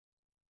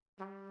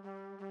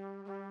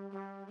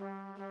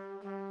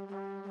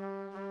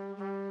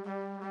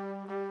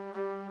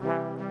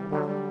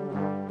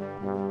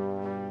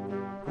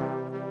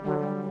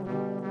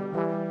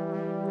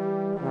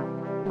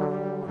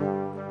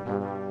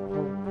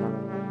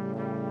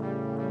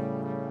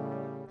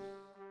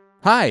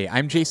Hi,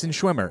 I'm Jason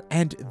Schwimmer,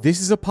 and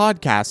this is a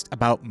podcast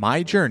about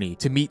my journey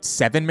to meet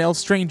 7 male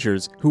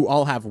strangers who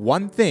all have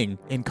one thing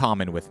in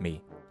common with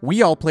me.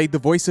 We all played the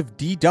voice of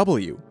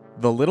DW,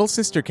 the little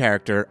sister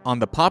character on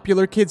the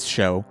popular kids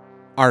show,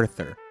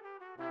 Arthur.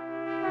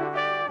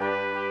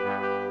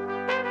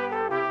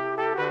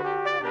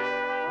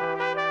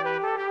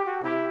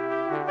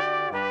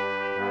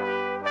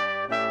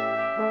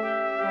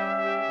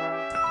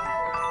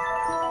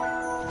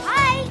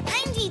 Hi,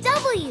 I'm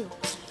DW,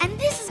 and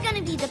this is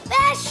gonna be the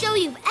best show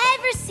you've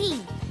ever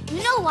seen.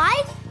 You know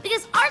why?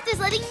 Because Arthur's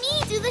letting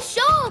me do the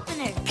show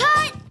opener.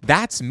 Cut!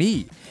 That's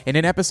me, in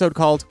an episode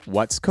called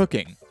What's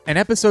Cooking? An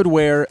episode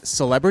where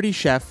celebrity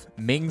chef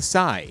Ming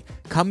Tsai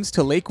comes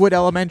to Lakewood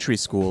Elementary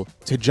School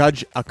to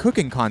judge a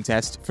cooking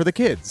contest for the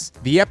kids.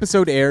 The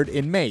episode aired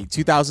in May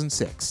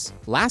 2006.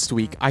 Last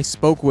week, I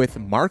spoke with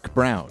Mark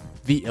Brown,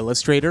 the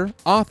illustrator,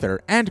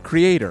 author, and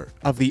creator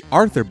of the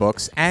Arthur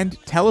books and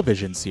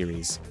television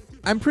series.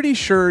 I'm pretty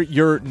sure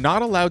you're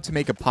not allowed to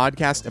make a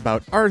podcast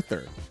about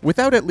Arthur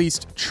without at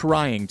least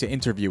trying to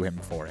interview him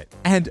for it.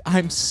 And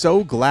I'm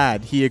so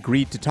glad he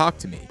agreed to talk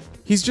to me.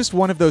 He's just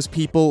one of those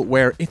people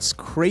where it's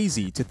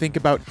crazy to think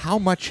about how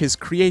much his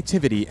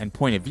creativity and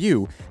point of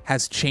view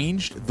has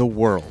changed the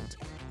world.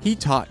 He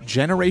taught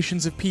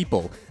generations of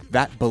people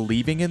that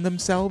believing in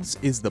themselves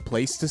is the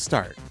place to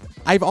start.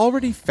 I've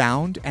already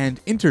found and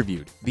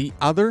interviewed the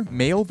other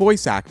male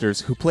voice actors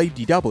who play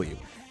DW,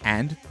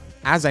 and,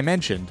 as I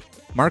mentioned,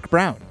 Mark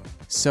Brown.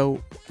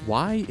 So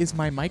why is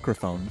my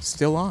microphone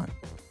still on?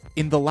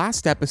 In the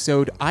last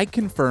episode, I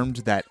confirmed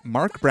that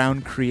Mark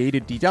Brown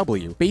created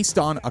DW based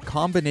on a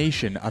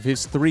combination of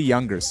his 3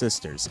 younger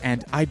sisters,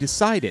 and I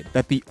decided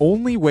that the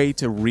only way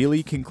to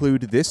really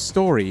conclude this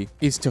story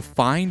is to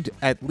find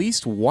at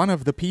least one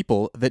of the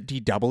people that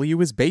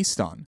DW is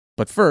based on.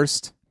 But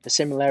first, the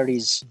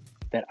similarities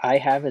that I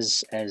have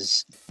as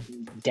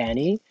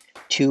Danny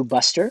to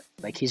Buster.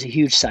 Like, he's a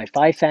huge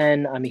sci-fi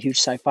fan. I'm a huge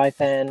sci-fi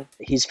fan.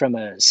 He's from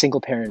a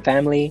single-parent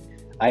family.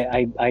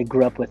 I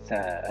grew up with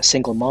a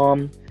single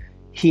mom.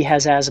 He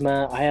has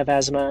asthma. I have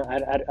asthma.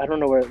 I don't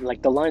know where,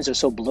 like, the lines are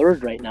so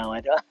blurred right now.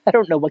 I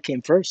don't know what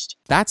came first.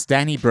 That's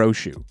Danny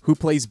Brochu, who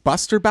plays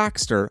Buster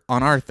Baxter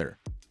on Arthur.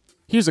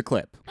 Here's a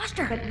clip.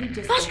 Buster,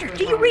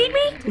 do you read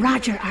me?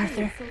 Roger,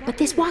 Arthur, but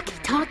this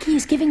walkie-talkie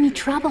is giving me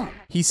trouble.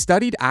 He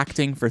studied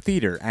acting for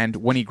theater, and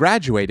when he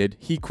graduated,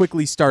 he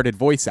quickly started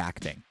voice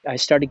acting. I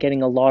started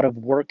getting a lot of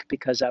work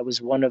because I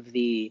was one of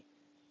the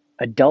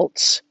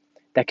adults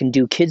that can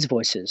do kids'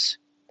 voices.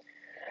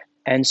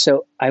 And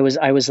so I was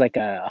like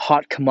a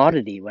hot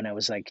commodity when I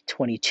was like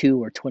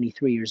 22 or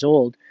 23 years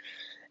old.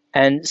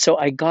 And so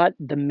I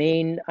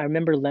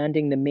remember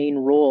landing the main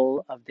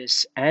role of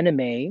this anime.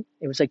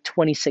 It was like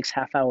 26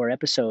 half-hour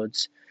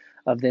episodes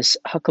of this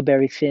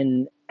Huckleberry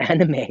Finn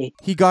anime.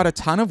 He got a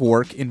ton of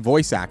work in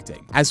voice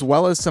acting, as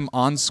well as some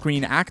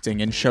on-screen acting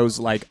in shows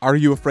like Are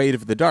You Afraid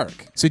of the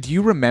Dark? So do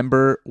you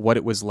remember what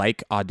it was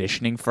like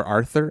auditioning for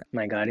Arthur?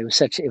 My God, it was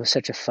such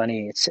a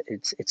funny,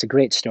 it's a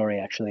great story,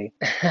 actually.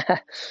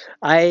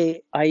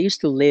 I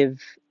used to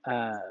live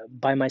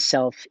by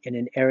myself in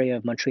an area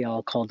of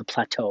Montreal called the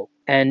Plateau.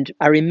 And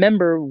I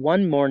remember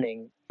one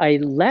morning, I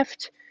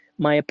left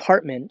my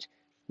apartment,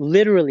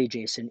 literally,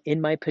 Jason,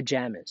 in my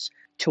pajamas,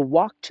 to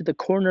walk to the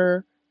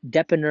corner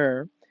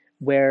dépanneur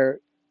where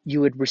you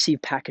would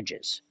receive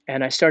packages.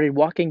 And I started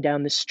walking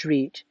down the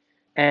street,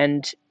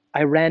 and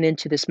I ran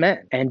into this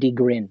man, Andy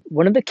Grin,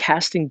 one of the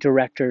casting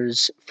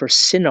directors for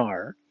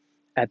Cinar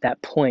at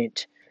that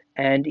point.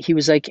 And he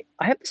was like,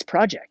 I have this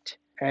project.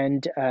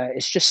 And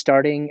it's just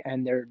starting,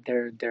 and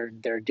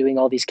they're doing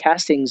all these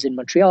castings in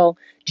Montreal.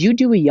 Do you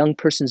do a young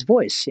person's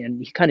voice?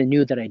 And he kind of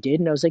knew that I did,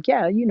 and I was like,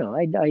 yeah,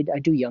 I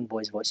do young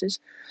boys' voices.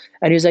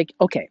 And he was like,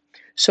 okay,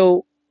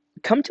 so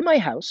come to my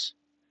house,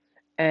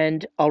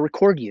 and I'll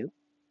record you.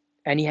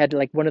 And he had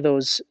like one of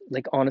those,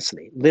 like,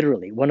 honestly,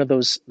 literally one of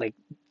those, like,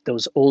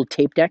 those old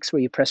tape decks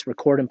where you press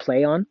record and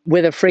play on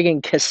with a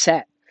friggin'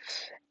 cassette.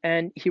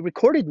 And he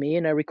recorded me,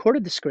 and I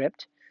recorded the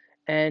script,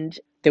 and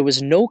there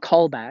was no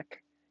callback.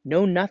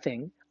 No,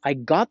 nothing. I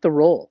got the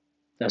role.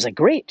 I was like,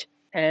 great.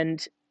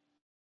 And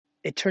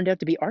it turned out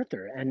to be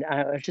Arthur. And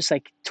I was just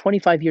like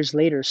 25 years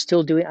later,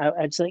 still doing,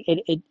 it's like,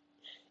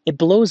 it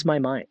blows my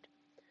mind.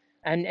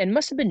 And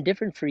must have been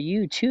different for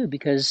you too,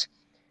 because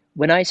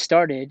when I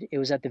started, it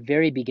was at the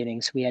very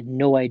beginning, so we had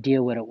no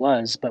idea what it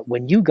was. But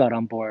when you got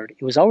on board,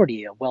 it was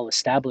already a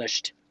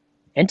well-established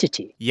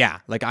entity. Yeah,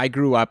 like I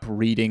grew up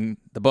reading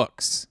the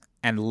books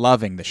and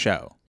loving the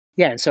show.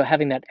 Yeah, and so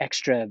having that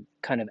extra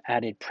kind of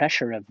added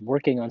pressure of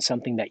working on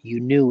something that you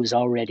knew was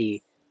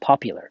already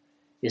popular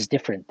is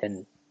different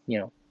than,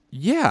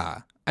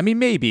 Yeah, I mean,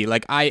 maybe.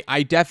 Like,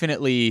 I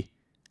definitely,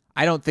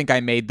 I don't think I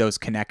made those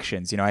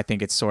connections. I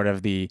think it's sort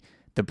of the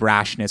the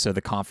brashness or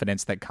the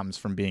confidence that comes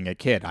from being a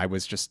kid. I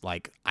was just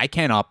like, I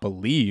cannot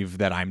believe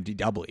that I'm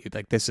DW.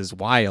 Like, this is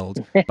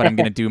wild, but I'm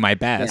going to do my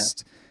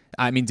best.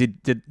 I mean,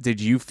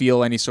 did you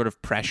feel any sort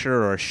of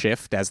pressure or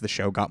shift as the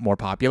show got more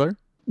popular?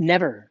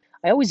 Never.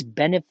 I always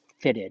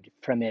benefited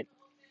from it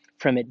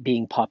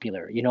being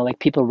popular, like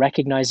people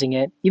recognizing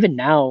it. Even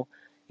now,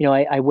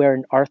 I wear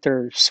an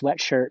Arthur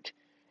sweatshirt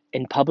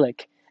in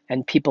public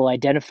and people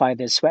identify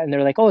this sweat and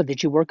they're like, oh,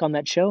 did you work on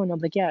that show? And I'm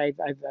like, yeah,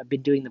 I've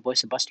been doing the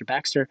voice of Buster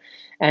Baxter.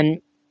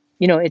 And,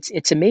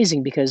 it's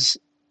amazing because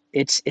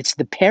it's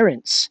the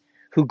parents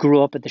who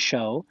grew up at the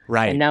show.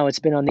 Right. And now it's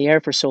been on the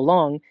air for so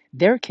long,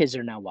 their kids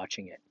are now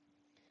watching it.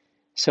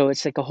 So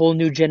it's like a whole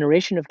new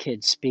generation of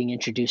kids being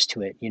introduced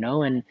to it,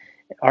 and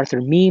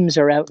Arthur memes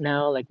are out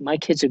now. Like my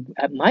kids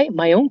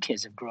my own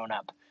kids have grown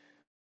up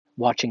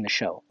watching the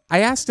show. I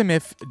asked him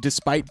if,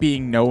 despite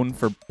being known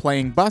for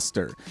playing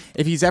Buster,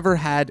 if he's ever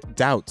had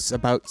doubts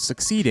about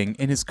succeeding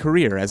in his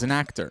career as an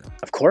actor.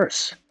 Of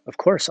course,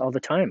 all the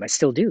time. I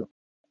still do.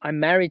 I'm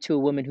married to a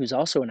woman who's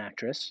also an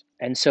actress.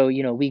 And so,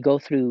 we go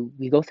through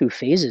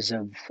phases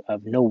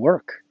of no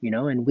work,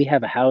 and we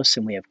have a house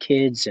and we have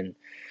kids and,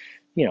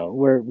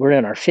 we're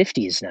in our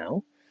 50s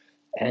now.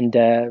 And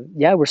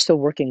we're still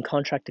working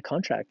contract to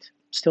contract,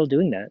 still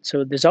doing that.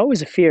 So there's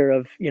always a fear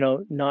of,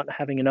 not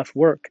having enough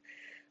work.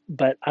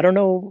 But I don't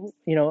know,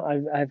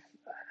 I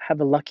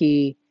have a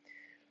lucky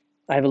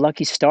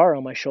star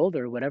on my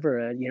shoulder or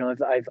whatever.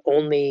 I've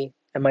only,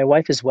 and my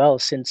wife as well,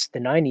 since the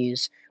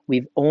 90s,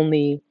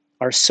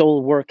 our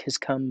sole work has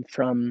come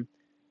from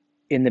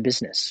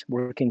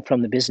working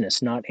from the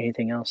business, not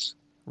anything else.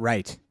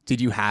 Right.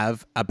 Did you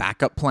have a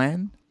backup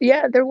plan?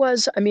 Yeah, there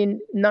was. I mean,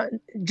 not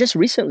just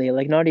recently,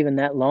 like not even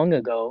that long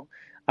ago.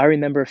 I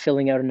remember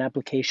filling out an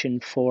application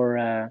for,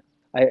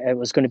 I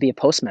was going to be a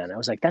postman. I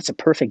was like, that's a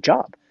perfect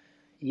job.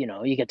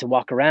 You get to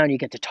walk around, you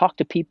get to talk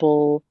to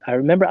people. I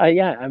remember,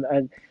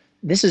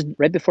 this is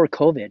right before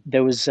COVID.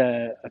 There was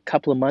a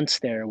couple of months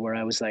there where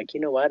I was like, you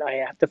know what, I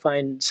have to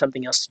find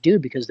something else to do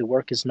because the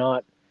work is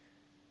not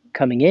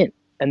coming in.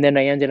 And then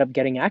I ended up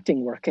getting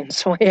acting work. And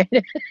so I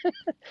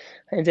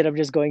ended up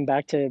just going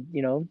back to,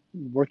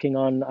 working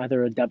on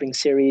either a dubbing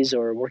series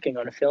or working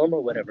on a film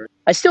or whatever.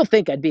 I still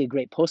think I'd be a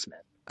great postman.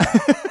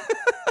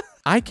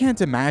 I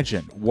can't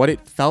imagine what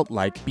it felt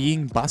like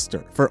being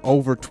Buster for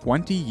over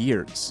 20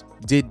 years.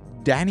 Did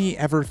Danny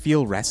ever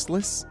feel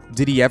restless?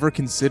 Did he ever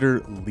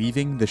consider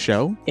leaving the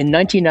show? In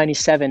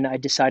 1997, I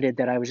decided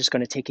that I was just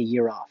going to take a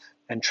year off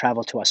and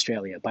travel to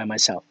Australia by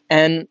myself.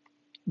 And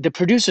the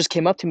producers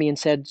came up to me and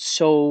said,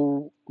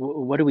 so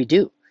what do we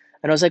do?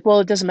 And I was like, well,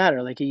 it doesn't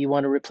matter. Like, you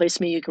want to replace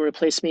me, you can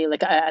replace me.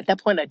 Like, at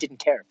that point, I didn't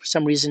care. For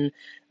some reason,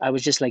 I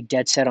was just like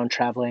dead set on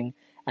traveling.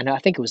 And I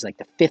think it was like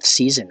the 5th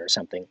season or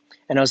something.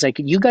 And I was like,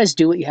 you guys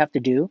do what you have to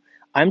do.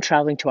 I'm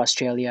traveling to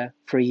Australia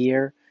for a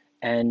year.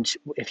 And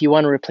if you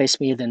want to replace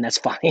me, then that's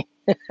fine.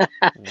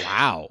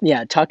 Wow.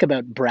 Yeah. Talk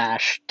about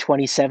brash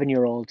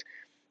 27-year-old,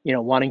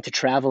 wanting to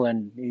travel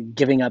and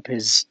giving up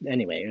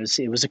anyway,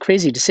 it was a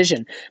crazy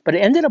decision, but it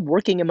ended up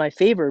working in my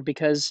favor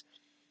because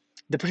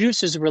the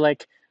producers were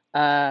like,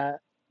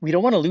 we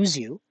don't want to lose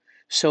you.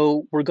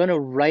 So we're going to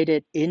write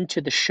it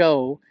into the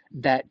show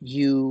that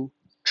you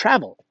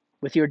travel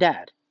with your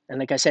dad. And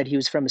like I said, he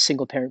was from a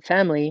single parent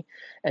family.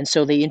 And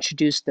so they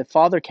introduced the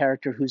father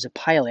character who's a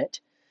pilot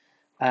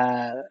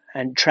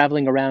and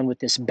traveling around with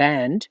this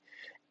band.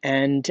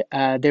 And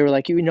they were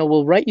like,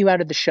 we'll write you out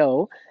of the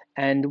show.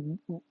 And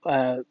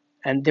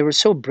they were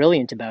so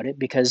brilliant about it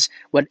because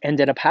what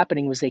ended up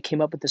happening was they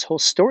came up with this whole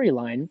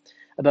storyline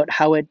about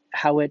how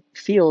it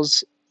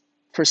feels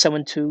for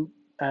someone to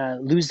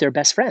lose their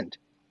best friend.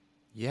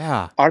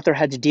 Yeah. Arthur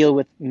had to deal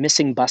with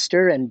missing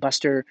Buster and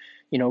Buster,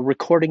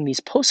 recording these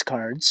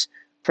postcards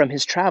from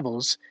his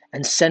travels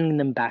and sending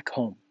them back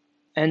home.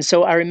 And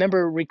so I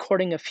remember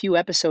recording a few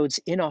episodes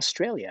in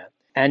Australia.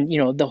 And,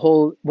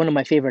 one of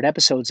my favorite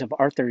episodes of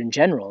Arthur in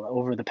general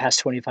over the past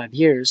 25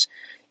 years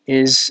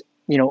is,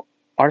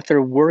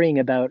 Arthur worrying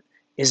about,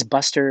 has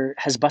Buster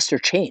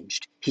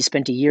changed? He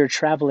spent a year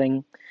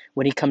traveling.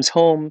 When he comes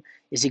home,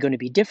 is he going to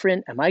be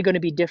different? Am I going to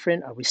be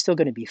different? Are we still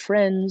going to be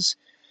friends?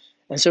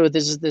 And so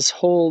there's this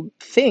whole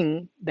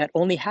thing that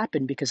only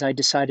happened because I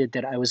decided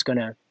that I was going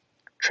to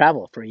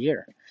travel for a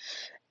year.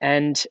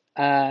 And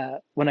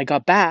when I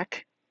got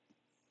back,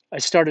 I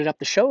started up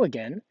the show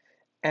again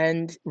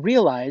and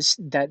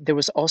realized that there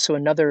was also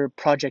another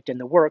project in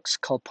the works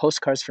called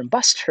Postcards from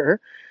Buster,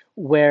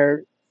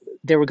 where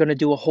they were going to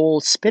do a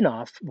whole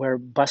spin-off where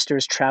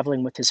Buster's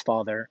traveling with his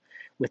father,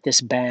 with this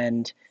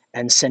band,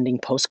 and sending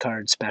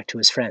postcards back to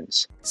his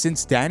friends.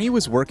 Since Danny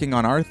was working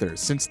on Arthur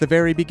since the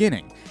very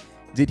beginning,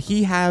 did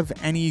he have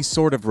any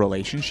sort of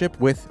relationship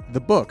with the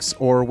books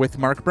or with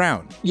Mark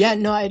Brown? Yeah,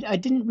 no, I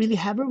didn't really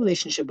have a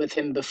relationship with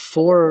him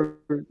before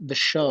the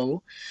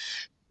show.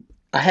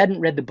 I hadn't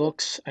read the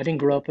books. I didn't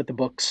grow up with the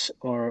books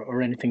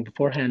or anything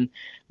beforehand,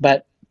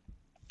 but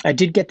I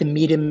did get to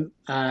meet him,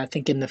 I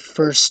think in the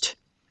first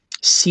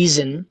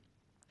season.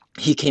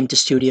 He came to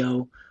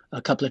studio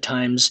a couple of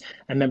times.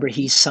 I remember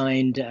he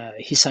signed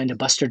a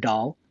Buster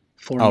doll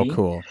for me. Oh,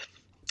 cool.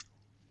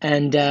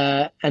 And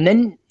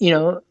then,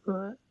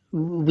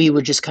 we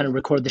would just kind of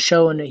record the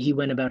show, and he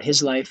went about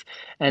his life.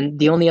 And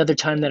the only other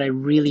time that I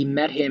really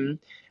met him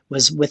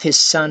was with his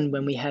son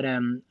when we had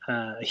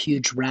a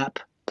huge wrap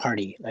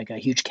party, like a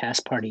huge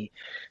cast party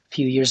a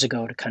few years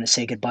ago to kind of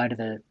say goodbye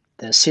to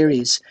the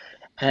series,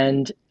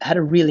 and had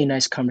a really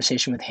nice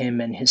conversation with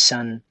him and his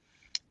son.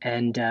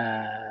 And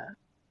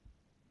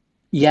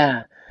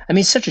yeah, I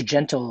mean, such a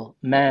gentle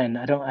man.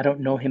 I don't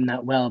know him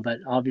that well, but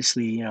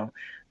obviously,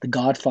 the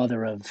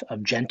godfather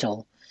of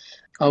gentle.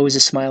 Always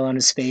a smile on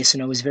his face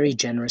and always very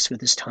generous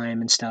with his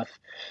time and stuff.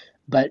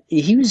 But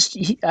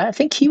I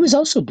think he was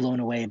also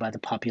blown away by the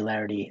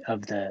popularity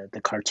of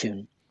the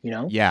cartoon, you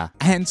know? Yeah.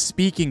 And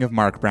speaking of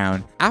Mark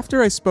Brown,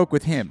 after I spoke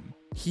with him,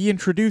 he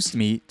introduced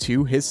me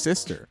to his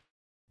sister,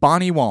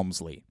 Bonnie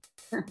Walmsley.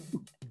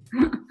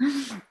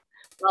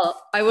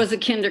 Well, I was a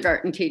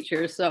kindergarten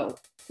teacher, so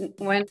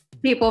when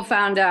people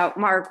found out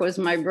Mark was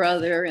my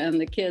brother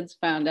and the kids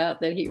found out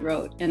that he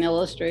wrote and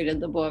illustrated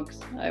the books,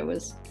 I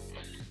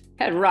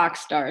had rock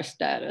star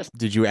status.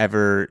 Did you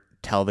ever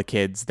tell the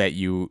kids that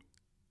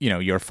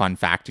your fun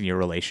fact and your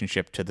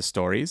relationship to the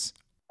stories?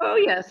 Oh,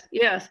 yes,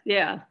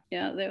 yeah.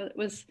 There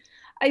was.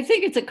 I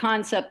think it's a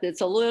concept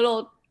that's a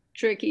little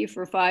tricky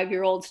for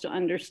 5-year-olds to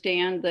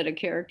understand, that a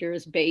character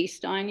is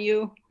based on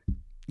you.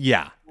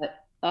 Yeah.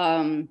 But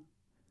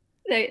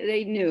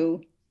they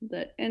knew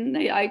that, and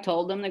I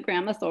told them that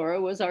Grandma Thora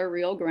was our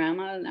real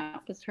grandma, and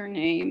that was her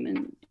name,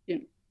 and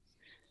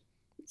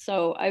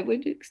so I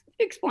would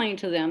explain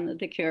to them that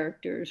the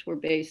characters were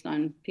based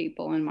on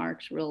people in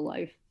Mark's real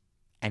life.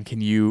 And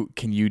did you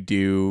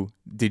do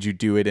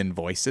it in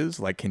voices?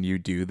 Like, can you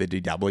do the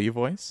DW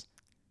voice?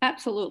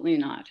 Absolutely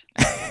not.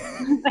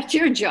 That's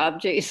your job,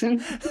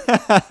 Jason.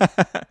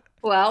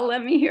 Well,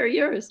 let me hear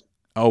yours.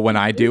 Oh, when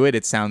I do it,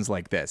 it sounds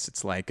like this.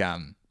 It's like,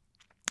 Arthur,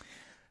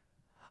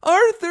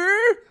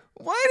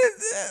 why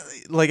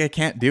did like, I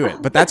can't do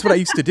it, but that's what I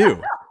used to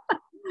do.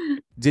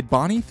 Did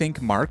Bonnie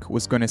think Mark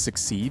was going to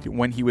succeed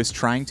when he was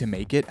trying to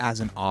make it as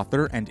an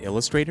author and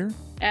illustrator?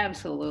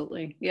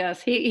 Absolutely.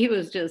 Yes. He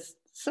was just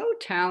so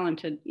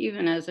talented,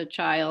 even as a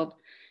child.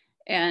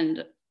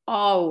 And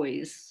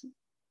always,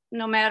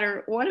 no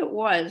matter what it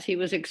was, he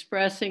was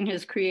expressing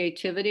his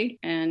creativity,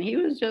 and he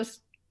was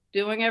just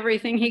doing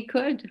everything he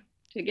could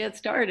to get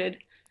started.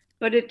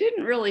 But it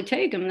didn't really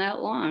take him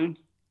that long.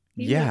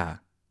 He was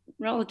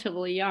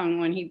relatively young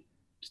when he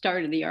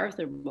started the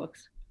Arthur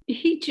books.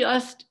 He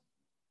just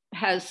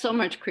has so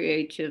much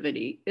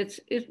creativity. It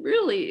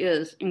really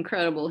is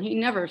incredible. He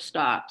never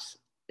stops.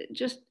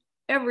 Just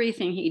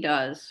everything he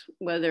does,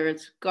 whether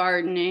it's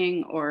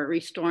gardening or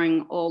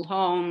restoring old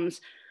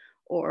homes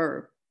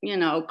or,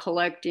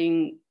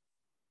 collecting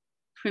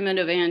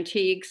primitive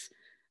antiques.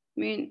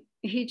 I mean,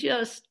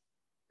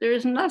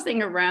 there's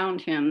nothing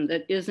around him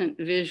that isn't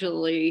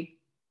visually,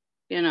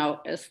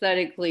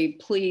 aesthetically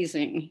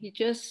pleasing.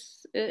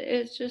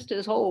 It's just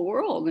his whole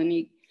world, and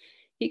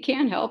he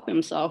can't help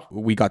himself.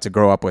 We got to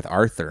grow up with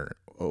Arthur.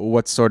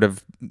 What sort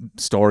of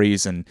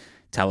stories and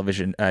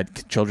television,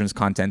 children's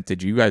content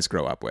did you guys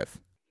grow up with?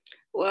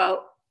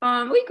 Well,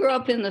 we grew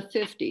up in the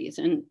 50s,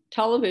 and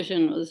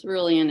television was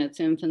really in its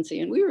infancy,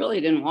 and we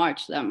really didn't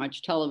watch that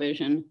much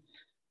television.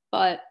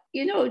 But,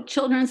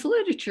 children's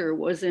literature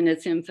was in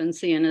its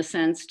infancy in a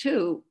sense,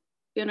 too.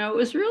 It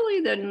was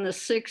really that in the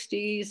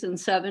 60s and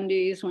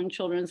 70s when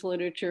children's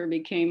literature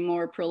became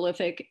more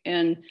prolific.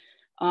 And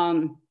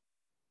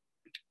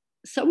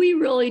so we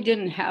really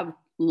didn't have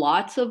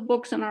lots of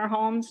books in our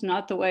homes,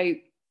 not the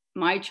way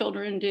my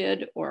children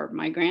did or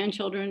my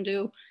grandchildren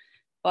do.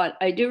 But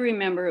I do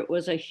remember it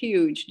was a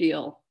huge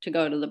deal to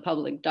go to the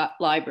public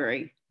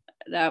library.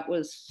 That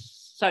was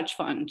such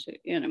fun.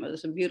 It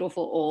was a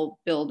beautiful old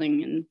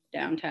building in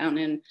downtown,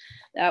 and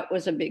that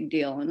was a big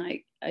deal. And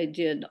I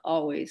did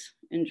always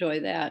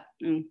enjoy that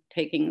and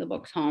taking the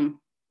books home.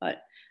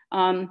 But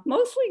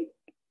mostly,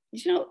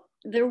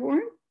 there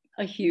weren't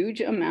a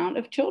huge amount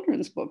of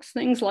children's books.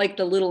 Things like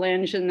The Little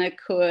Engine That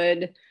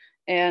Could,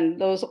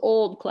 and those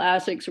old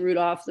classics.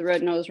 Rudolph the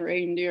Red-Nosed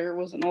Reindeer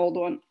was an old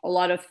one. A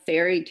lot of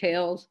fairy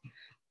tales,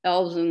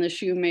 Elves and the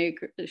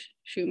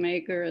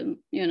Shoemaker, and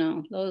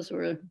those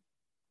were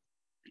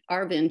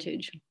our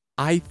vintage.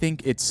 I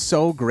think it's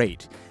so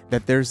great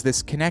that there's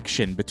this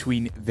connection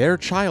between their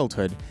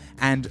childhood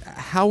and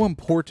how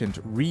important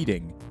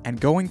reading and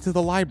going to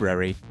the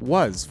library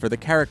was for the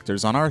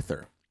characters on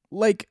Arthur.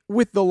 Like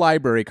with the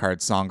library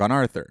card song on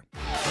Arthur.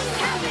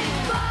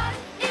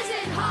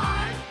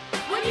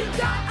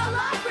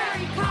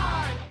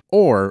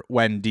 Or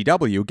when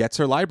DW gets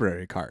her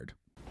library card.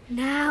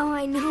 Now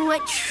I know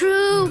what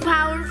true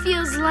power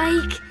feels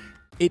like.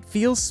 It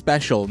feels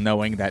special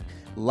knowing that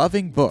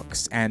loving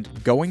books and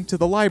going to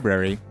the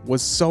library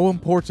was so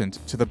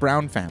important to the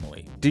Brown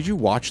family. Did you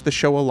watch the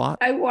show a lot?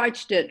 I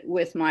watched it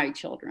with my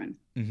children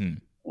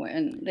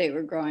when they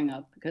were growing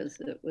up, because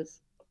it was,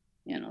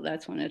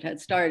 that's when it had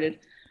started.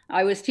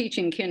 I was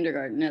teaching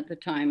kindergarten at the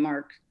time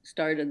Mark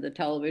started the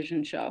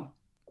television show.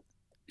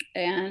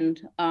 And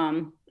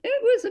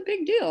it was a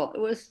big deal. It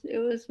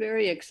was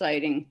very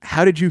exciting.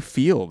 How did you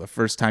feel the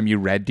first time you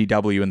read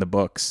DW in the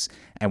books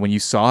and when you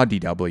saw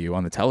DW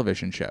on the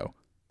television show?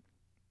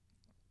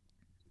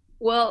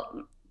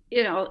 Well,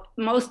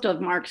 most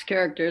of Mark's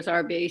characters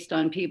are based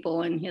on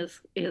people in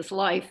his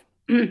life.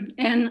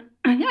 And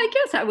I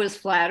guess I was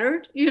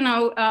flattered.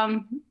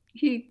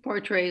 He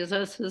portrays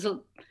us as a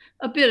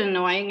bit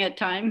annoying at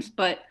times,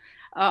 but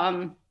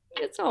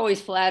it's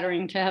always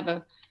flattering to have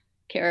a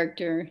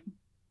character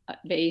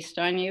based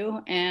on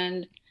you.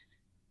 And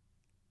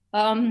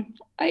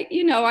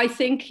I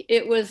think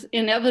it was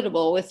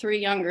inevitable with three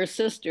younger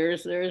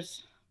sisters.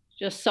 There's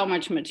just so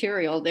much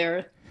material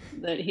there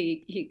that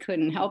he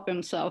couldn't help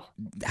himself.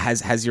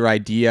 Has your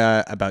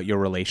idea about your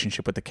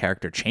relationship with the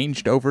character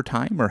changed over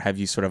time, or have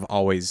you sort of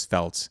always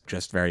felt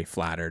just very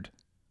flattered?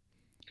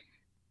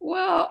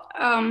 Well,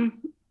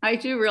 I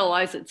do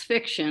realize it's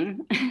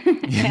fiction.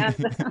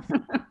 And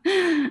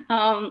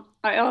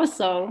I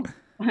also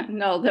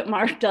know that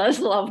Mark does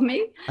love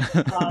me.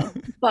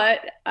 But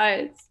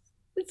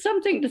it's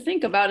something to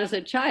think about as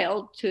a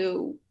child,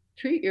 to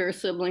treat your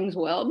siblings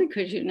well,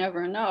 because you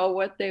never know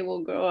what they will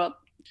grow up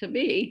to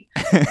be,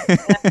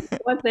 and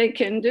what they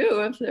can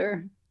do if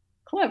they're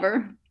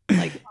clever,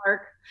 like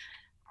Mark.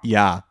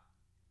 Yeah.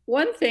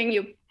 One thing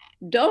you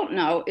don't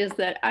know is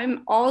that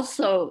I'm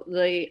also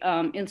the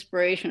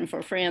inspiration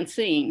for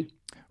Francine.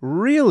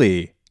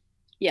 Really?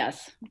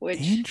 Yes, which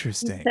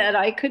interesting. He said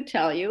I could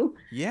tell you.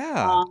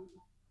 Yeah.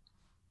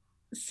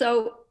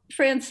 So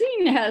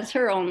Francine has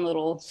her own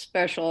little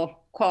special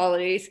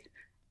qualities.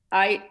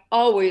 I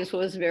always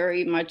was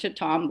very much a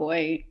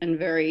tomboy and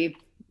very,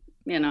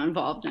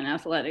 involved in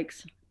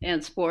athletics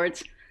and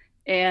sports.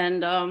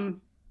 And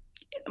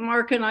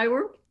Mark and I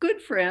were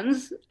good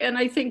friends. And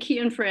I think he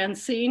and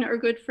Francine are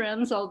good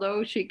friends,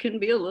 although she can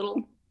be a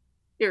little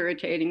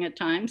irritating at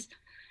times.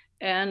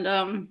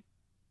 And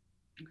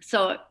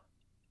so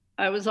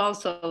I was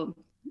also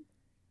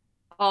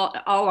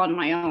all on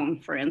my own,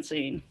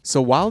 Francine.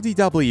 So while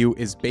DW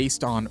is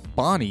based on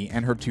Bonnie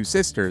and her two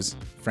sisters,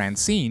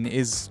 Francine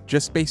is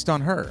just based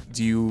on her.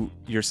 Do you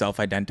yourself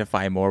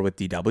identify more with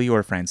DW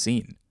or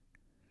Francine?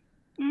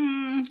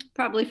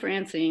 Probably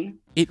Francine.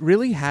 It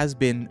really has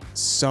been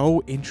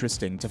so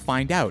interesting to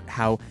find out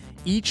how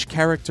each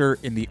character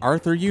in the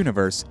Arthur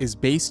universe is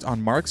based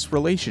on Mark's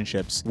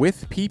relationships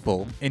with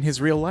people in his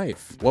real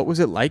life. What was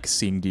it like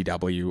seeing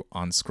DW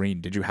on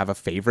screen? Did you have a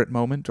favorite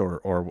moment, or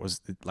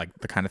was it like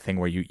the kind of thing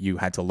where you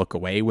had to look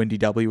away when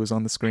DW was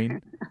on the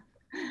screen?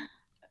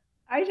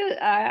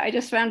 I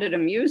just found it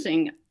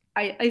amusing.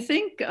 I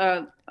think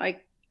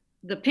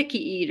The Picky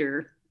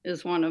Eater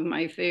is one of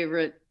my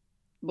favorite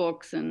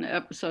books and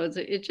episodes.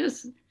 It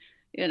just,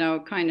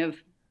 kind of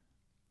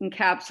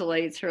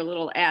encapsulates her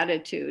little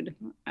attitude.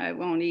 I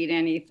won't eat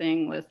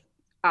anything with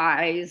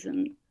eyes,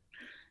 and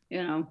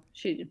I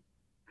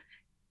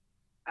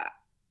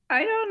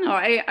don't know.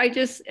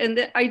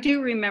 I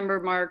do remember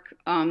Mark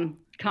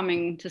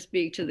coming to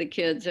speak to the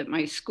kids at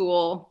my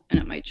school and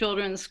at my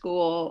children's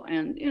school,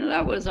 and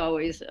that was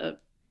always a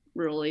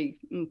really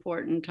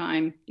important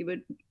time.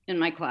 In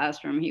my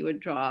classroom, he would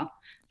draw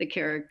the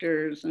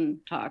characters and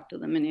talk to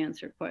them and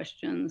answer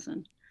questions,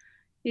 and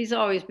he's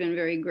always been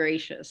very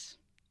gracious.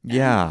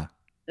 Yeah.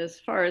 And as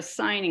far as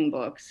signing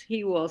books,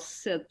 he will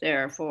sit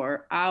there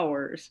for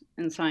hours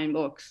and sign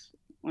books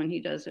when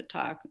he does a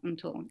talk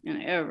until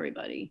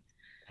everybody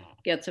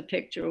gets a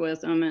picture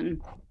with him.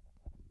 And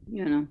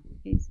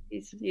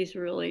he's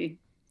really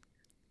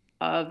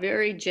a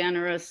very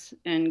generous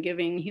and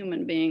giving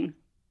human being,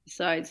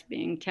 besides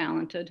being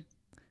talented.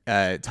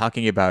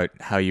 Talking about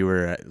how you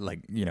were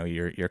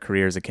your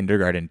career as a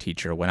kindergarten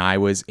teacher. When I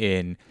was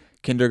in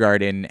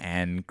kindergarten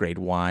and grade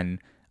 1,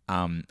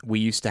 we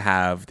used to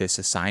have this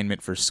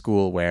assignment for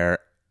school where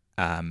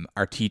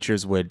our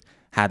teachers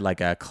had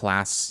like a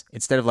class,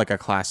 instead of like a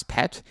class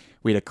pet,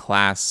 we had a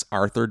class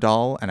Arthur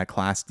doll and a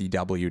class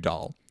DW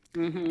doll.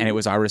 Mm-hmm. And it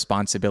was our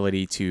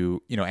responsibility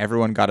to,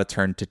 everyone got a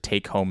turn to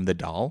take home the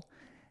doll.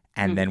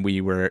 And then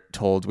we were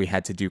told we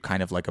had to do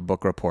kind of like a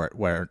book report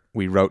where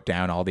we wrote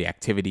down all the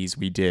activities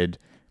we did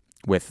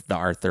with the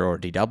Arthur or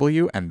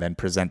DW and then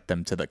present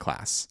them to the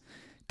class.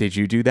 Did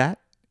you do that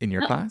in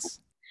your class?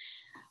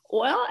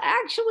 Well,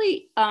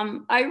 actually,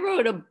 I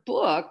wrote a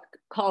book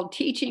called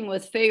Teaching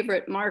with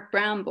Favorite Mark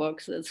Brown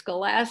Books that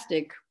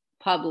Scholastic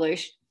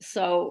published.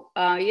 So,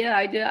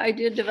 I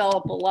did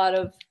develop a lot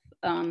of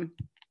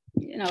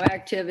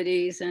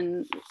activities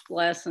and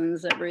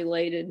lessons that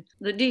related.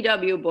 The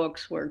DW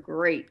books were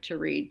great to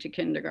read to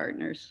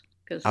kindergartners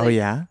because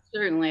they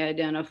certainly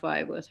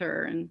identify with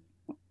her, and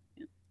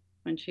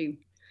when she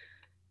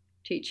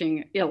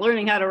teaching,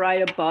 learning how to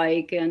ride a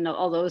bike and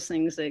all those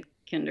things that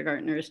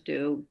kindergartners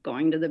do,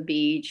 going to the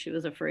beach. She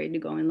was afraid to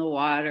go in the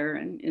water,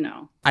 and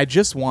I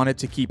just wanted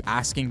to keep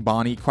asking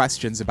Bonnie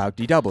questions about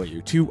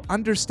DW to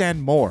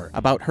understand more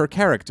about her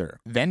character.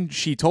 Then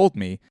she told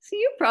me, "So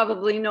you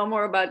probably know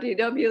more about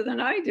DW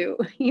than I do.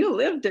 You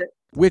lived it."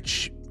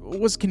 Which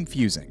was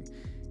confusing.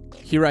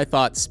 Here I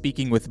thought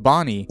speaking with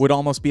Bonnie would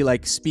almost be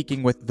like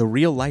speaking with the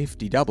real life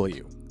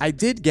DW. I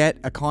did get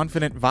a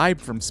confident vibe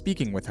from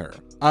speaking with her,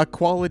 a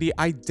quality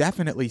I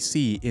definitely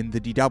see in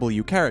the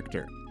DW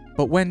character.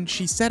 But when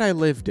she said I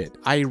lived it,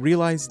 I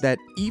realized that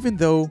even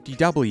though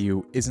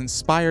DW is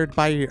inspired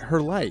by her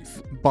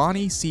life,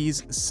 Bonnie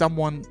sees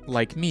someone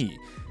like me,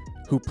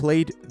 who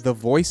played the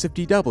voice of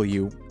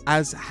DW,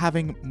 as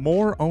having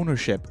more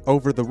ownership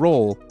over the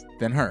role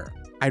than her.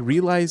 I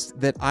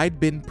realized that I'd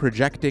been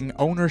projecting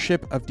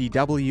ownership of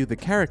DW the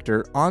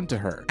character onto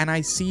her, and I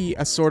see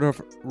a sort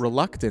of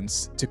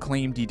reluctance to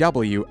claim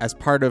DW as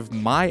part of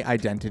my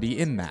identity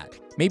in that.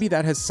 Maybe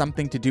that has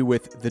something to do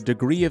with the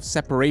degree of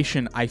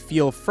separation I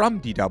feel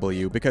from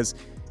DW, because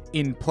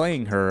in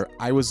playing her,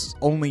 I was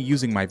only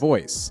using my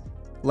voice.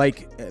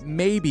 Like,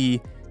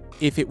 maybe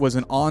if it was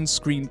an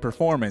on-screen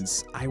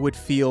performance, I would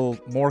feel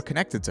more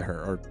connected to her,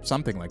 or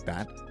something like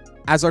that.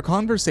 As our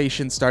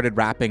conversation started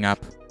wrapping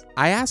up,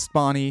 I asked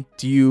Bonnie,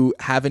 do you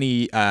have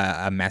any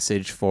a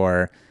message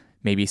for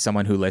maybe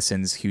someone who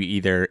listens who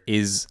either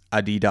is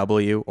a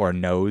DW or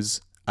knows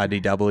a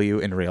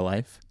DW in real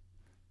life?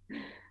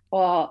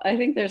 Well, I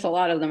think there's a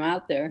lot of them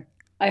out there.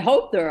 I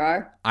hope there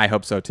are. I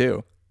hope so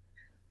too.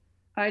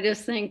 I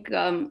just think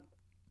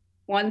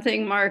one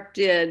thing Mark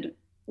did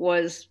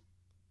was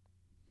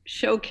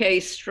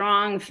showcase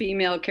strong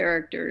female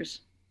characters,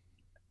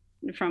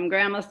 from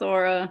Grandma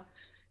Thora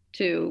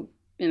to,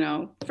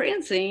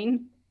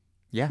 Francine.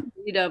 Yeah.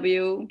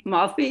 DW,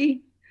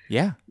 Muffy.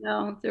 Yeah.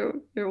 No,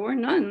 there were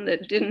none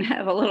that didn't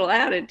have a little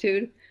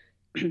attitude.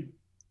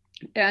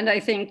 And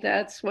I think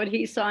that's what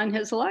he saw in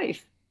his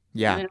life.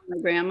 Yeah. My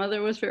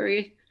grandmother was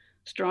very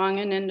strong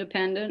and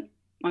independent.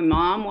 My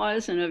mom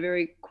was, in a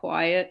very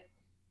quiet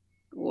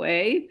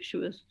way. She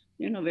was,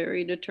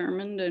 very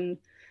determined and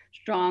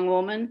strong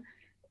woman.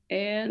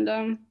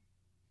 And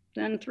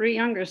then 3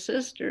 younger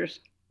sisters.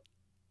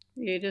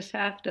 You just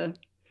have to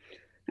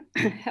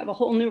have a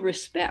whole new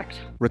respect.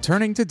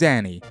 Returning to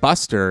Danny,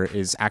 Buster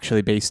is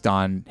actually based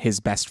on his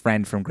best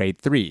friend from grade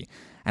 3.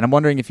 And I'm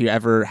wondering if you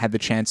ever had the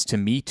chance to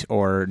meet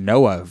or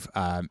know of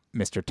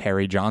Mr.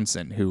 Terry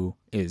Johnson, who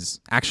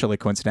is actually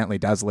coincidentally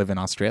does live in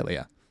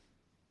Australia.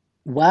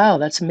 Wow,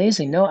 that's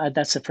amazing. No,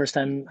 that's the first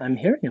time I'm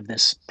hearing of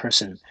this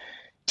person.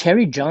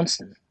 Terry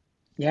Johnson.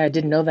 Yeah, I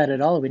didn't know that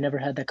at all. We never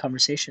had that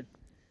conversation.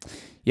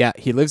 Yeah,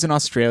 he lives in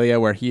Australia,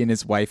 where he and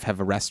his wife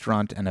have a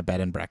restaurant and a bed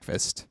and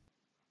breakfast.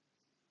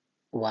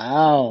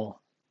 Wow.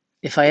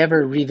 If I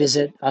ever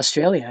revisit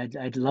Australia,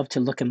 I'd love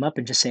to look him up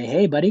and just say,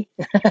 hey, buddy.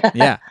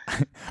 Yeah,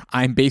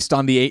 I'm based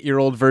on the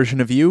 8-year-old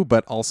version of you,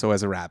 but also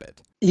as a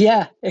rabbit.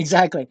 Yeah,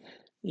 exactly.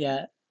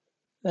 Yeah,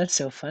 that's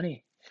so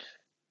funny.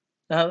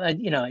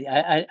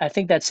 I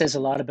think that says a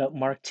lot about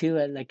Mark too.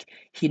 Like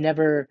he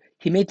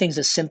made things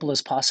as simple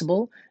as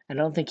possible. And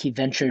I don't think he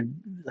ventured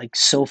like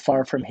so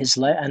far from his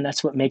life. And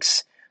that's what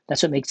makes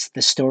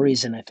the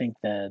stories, and I think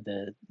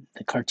the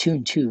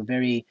cartoon too,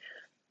 the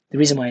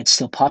reason why it's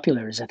still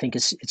popular is I think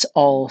it's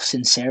all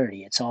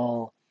sincerity. It's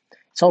all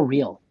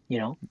real,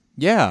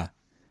 Yeah.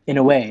 In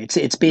a way.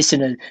 It's based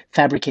in a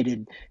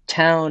fabricated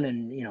town,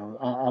 and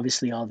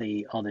obviously all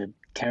the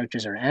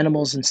characters are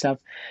animals and stuff,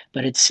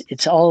 but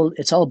it's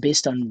all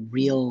based on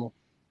real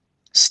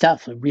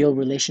stuff, real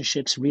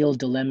relationships, real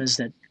dilemmas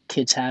that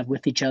kids have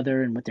with each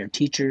other and with their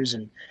teachers.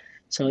 And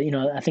so,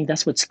 I think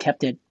that's what's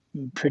kept it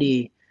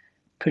pretty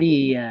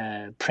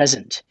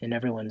present in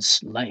everyone's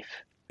life.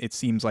 It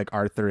seems like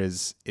Arthur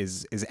is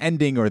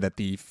ending, or that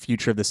the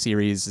future of the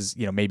series is,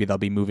 maybe they'll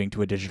be moving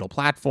to a digital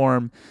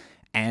platform.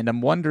 And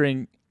I'm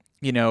wondering,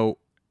 I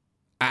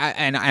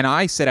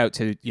set out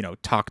to,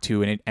 talk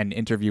to and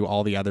interview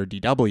all the other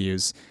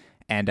DWs,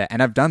 and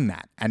I've done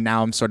that. And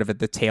now I'm sort of at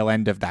the tail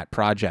end of that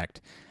project.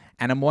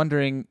 And I'm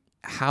wondering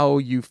how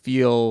you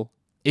feel,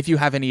 if you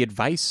have any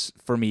advice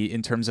for me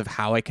in terms of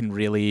how I can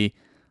really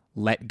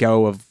let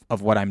go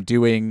of what I'm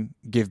doing,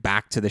 give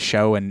back to the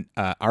show and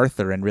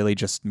Arthur, and really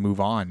just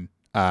move on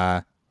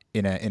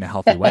in a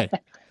healthy way.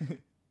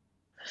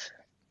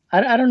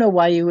 I don't know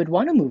why you would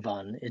want to move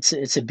on.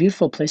 It's a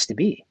beautiful place to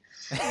be.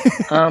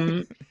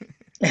 And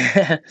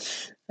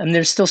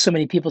there's still so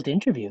many people to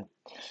interview.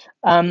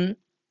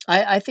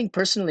 I think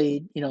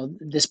personally,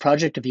 this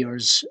project of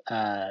yours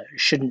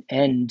shouldn't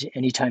end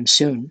anytime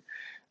soon,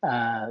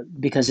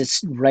 because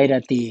it's right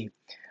at the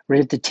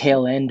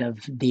tail end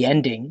of the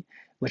ending,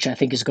 which I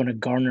think is going to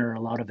garner a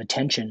lot of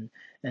attention.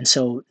 And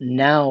so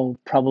now,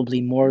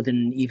 probably more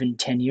than even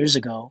 10 years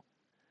ago,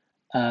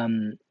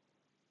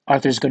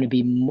 Arthur's going to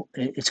be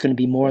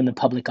more in the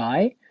public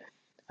eye,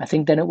 I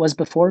think, than it was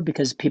before,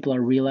 because people are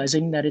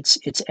realizing that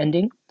it's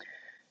ending.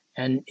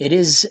 And it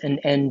is an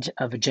end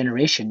of a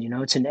generation,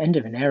 it's an end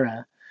of an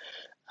era.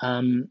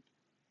 And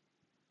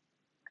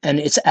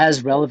it's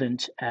as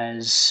relevant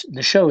as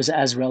the show is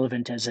as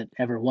relevant as it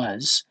ever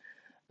was,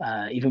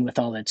 even with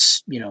all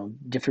its,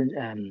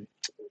 different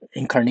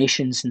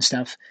incarnations and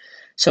stuff.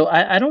 So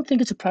I don't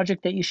think it's a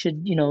project that you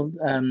should,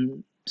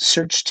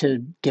 search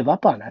to give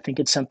up on. I think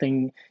it's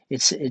something,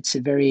 it's a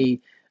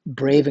very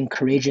brave and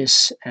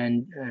courageous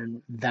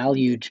and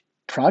valued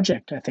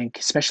project, I think,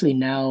 especially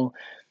now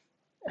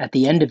at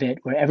the end of it,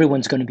 where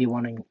everyone's going to be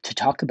wanting to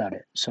talk about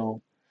it.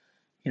 So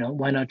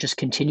why not just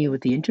continue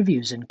with the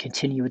interviews and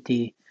continue with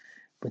the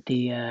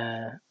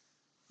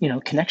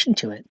connection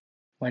to it?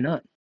 Why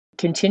not?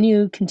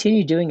 Continue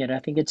doing it. I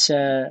think it's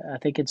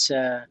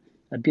a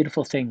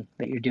beautiful thing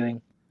that you're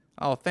doing.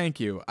 Oh, thank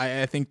you.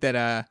 I think that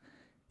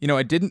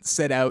I didn't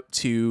set out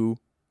to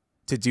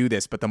do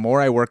this, but the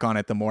more I work on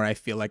it, the more I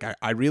feel like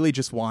I really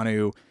just want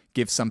to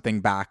give something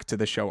back to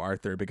the show,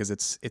 Arthur, because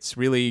it's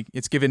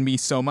given me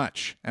so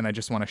much, and I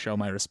just want to show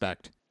my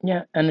respect.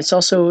 Yeah, and it's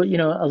also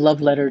a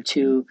love letter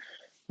to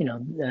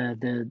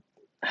the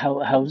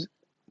how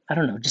I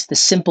don't know, just the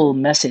simple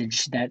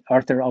message that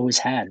Arthur always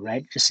had,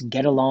 right? Just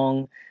get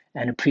along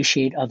and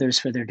appreciate others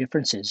for their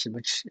differences,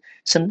 which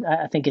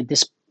I think at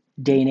this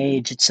day and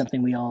age, it's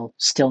something we all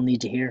still need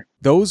to hear.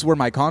 Those were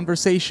my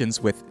conversations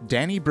with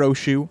Danny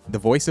Brochu, the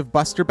voice of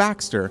Buster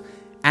Baxter,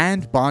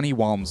 and Bonnie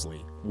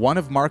Walmsley, one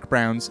of Mark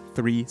Brown's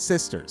 3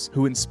 sisters,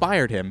 who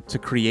inspired him to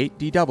create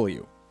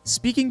DW.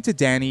 Speaking to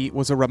Danny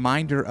was a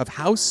reminder of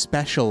how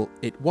special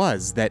it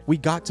was that we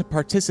got to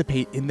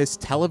participate in this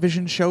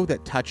television show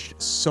that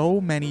touched so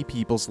many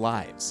people's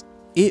lives.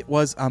 It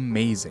was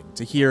amazing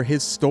to hear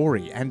his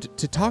story and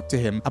to talk to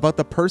him about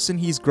the person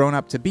he's grown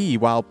up to be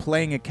while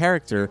playing a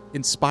character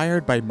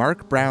inspired by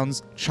Mark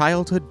Brown's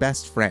childhood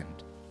best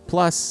friend.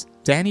 Plus,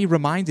 Danny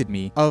reminded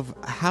me of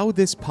how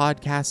this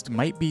podcast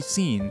might be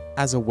seen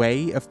as a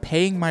way of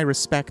paying my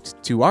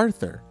respect to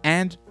Arthur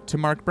and to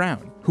Mark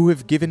Brown, who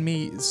have given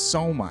me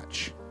so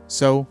much.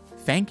 So,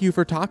 thank you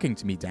for talking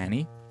to me,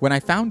 Danny. When I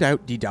found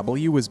out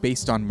DW was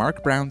based on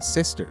Mark Brown's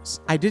sisters,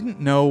 I didn't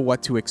know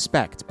what to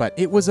expect, but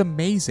it was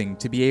amazing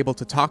to be able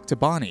to talk to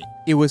Bonnie.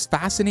 It was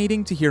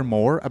fascinating to hear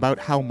more about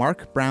how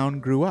Mark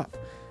Brown grew up,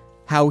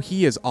 how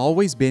he has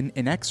always been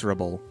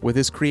inexorable with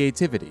his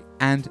creativity,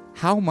 and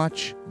how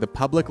much the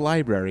public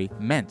library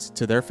meant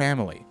to their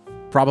family.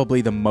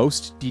 Probably the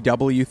most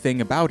DW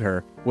thing about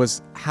her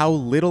was how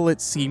little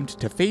it seemed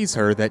to faze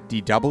her that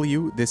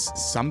DW, this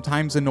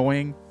sometimes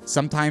annoying,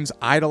 sometimes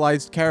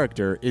idolized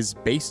character, is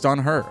based on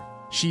her.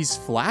 She's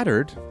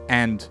flattered,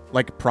 and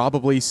like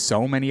probably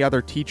so many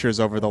other teachers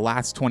over the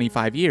last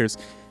 25 years,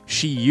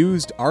 she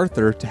used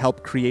Arthur to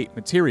help create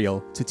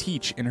material to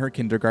teach in her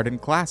kindergarten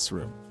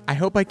classroom. I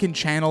hope I can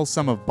channel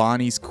some of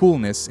Bonnie's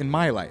coolness in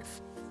my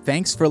life.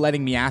 Thanks for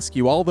letting me ask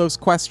you all those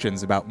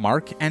questions about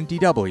Mark and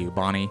DW,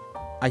 Bonnie.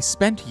 I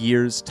spent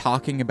years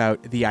talking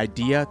about the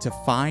idea to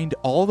find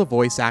all the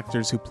voice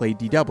actors who played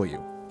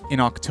DW. In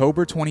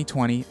October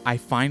 2020, I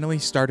finally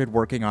started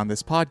working on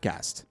this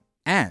podcast.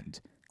 And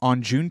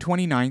on June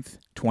 29th,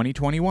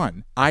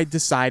 2021, I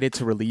decided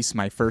to release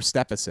my first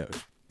episode.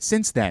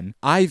 Since then,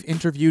 I've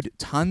interviewed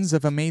tons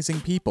of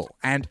amazing people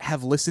and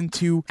have listened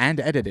to and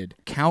edited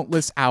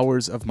countless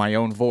hours of my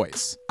own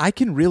voice. I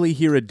can really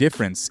hear a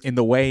difference in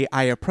the way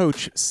I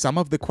approach some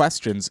of the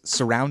questions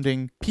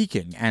surrounding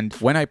peaking and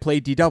when I play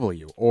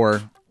DW,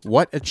 or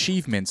what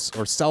achievements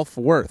or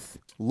self-worth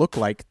look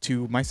like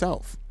to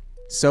myself.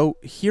 So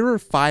here are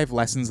 5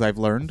 lessons I've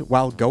learned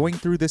while going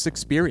through this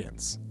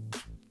experience.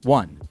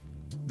 1.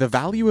 The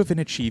value of an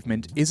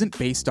achievement isn't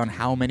based on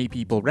how many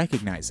people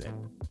recognize it.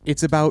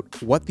 It's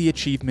about what the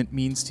achievement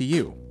means to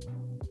you.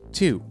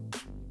 2.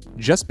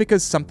 Just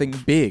because something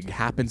big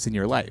happens in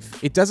your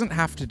life, it doesn't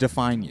have to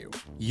define you.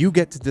 You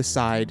get to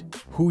decide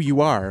who you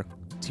are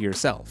to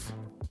yourself.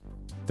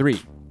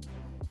 3.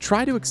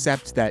 Try to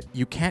accept that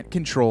you can't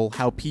control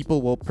how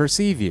people will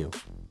perceive you.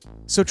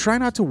 So try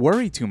not to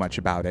worry too much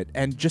about it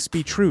and just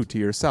be true to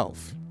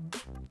yourself.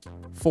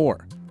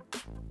 4.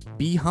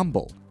 Be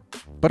humble,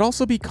 but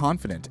also be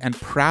confident and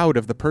proud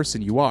of the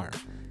person you are.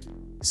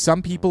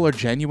 Some people are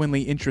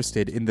genuinely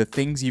interested in the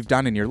things you've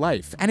done in your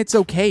life, and it's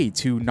okay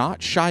to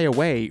not shy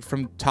away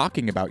from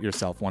talking about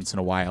yourself once in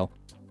a while.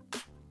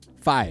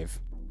 5.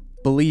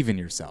 Believe in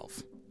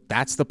yourself.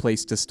 That's the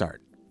place to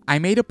start. I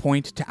made a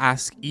point to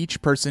ask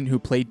each person who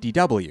played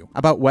DW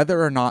about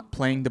whether or not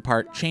playing the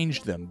part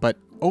changed them, but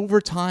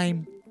over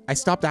time, I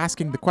stopped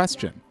asking the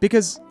question,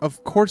 because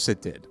of course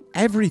it did.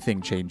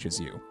 Everything changes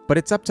you, but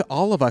it's up to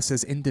all of us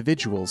as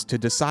individuals to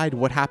decide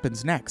what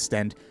happens next,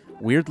 and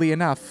weirdly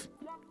enough,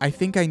 I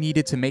think I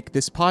needed to make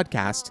this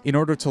podcast in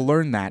order to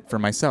learn that for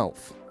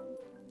myself.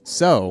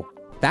 So,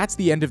 that's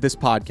the end of this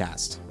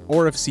podcast,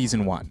 or of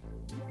season 1.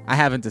 I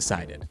haven't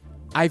decided.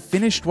 I've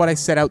finished what I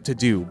set out to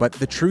do, but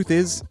the truth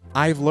is,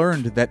 I've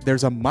learned that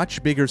there's a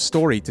much bigger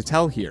story to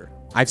tell here.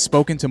 I've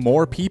spoken to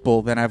more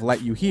people than I've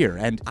let you hear,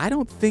 and I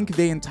don't think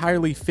they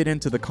entirely fit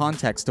into the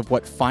context of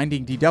what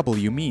finding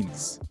DW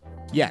means.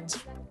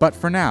 Yet. But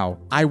for now,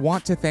 I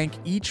want to thank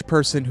each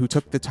person who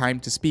took the time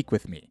to speak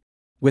with me.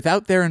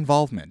 Without their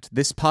involvement,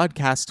 this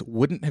podcast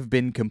wouldn't have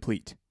been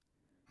complete.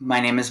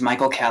 My name is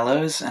Michael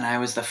Callows, and I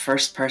was the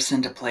first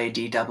person to play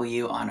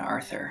DW on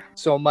Arthur.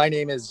 So my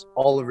name is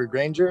Oliver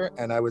Granger,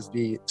 and I was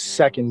the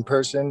second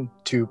person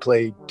to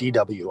play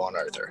DW on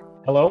Arthur.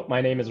 Hello, my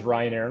name is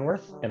Ryan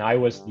Aaronworth, and I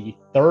was the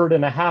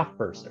 3rd-and-a-half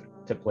person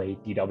to play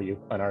DW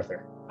on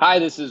Arthur. Hi,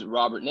 this is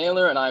Robert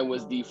Naylor, and I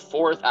was the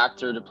 4th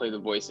actor to play the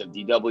voice of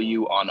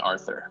DW on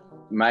Arthur.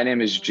 My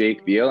name is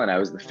Jake Beal, and I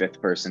was the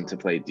 5th person to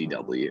play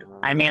DW.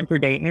 I'm Andrew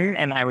Dayton,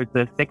 and I was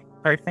the 6th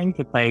person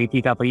to play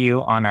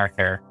DW on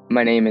Arthur.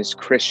 My name is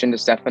Christian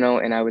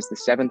DeStefano, and I was the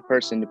 7th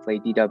person to play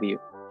DW.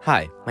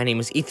 Hi, my name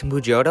is Ethan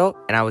Bugiotto,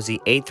 and I was the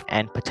 8th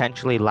and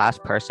potentially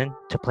last person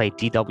to play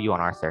DW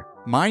on Arthur.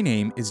 My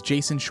name is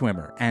Jason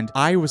Schwimmer, and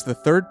I was the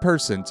 3rd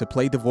person to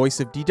play the voice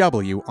of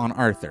DW on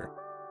Arthur.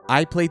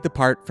 I played the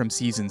part from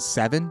seasons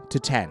 7 to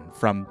 10,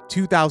 from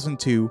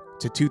 2002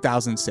 to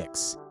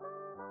 2006.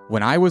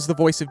 When I was the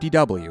voice of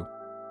DW,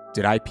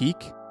 did I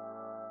peak?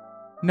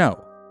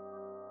 No.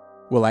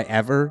 Will I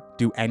ever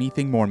do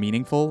anything more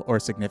meaningful or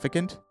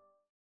significant?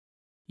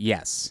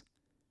 Yes.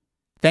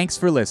 Thanks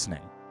for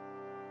listening.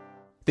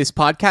 This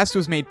podcast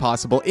was made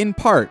possible in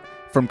part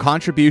from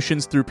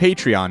contributions through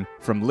Patreon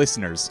from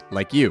listeners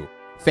like you.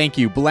 Thank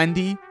you,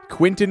 Blendy,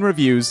 Quinton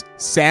Reviews,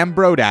 Sam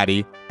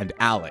Brodaddy, and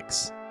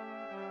Alex.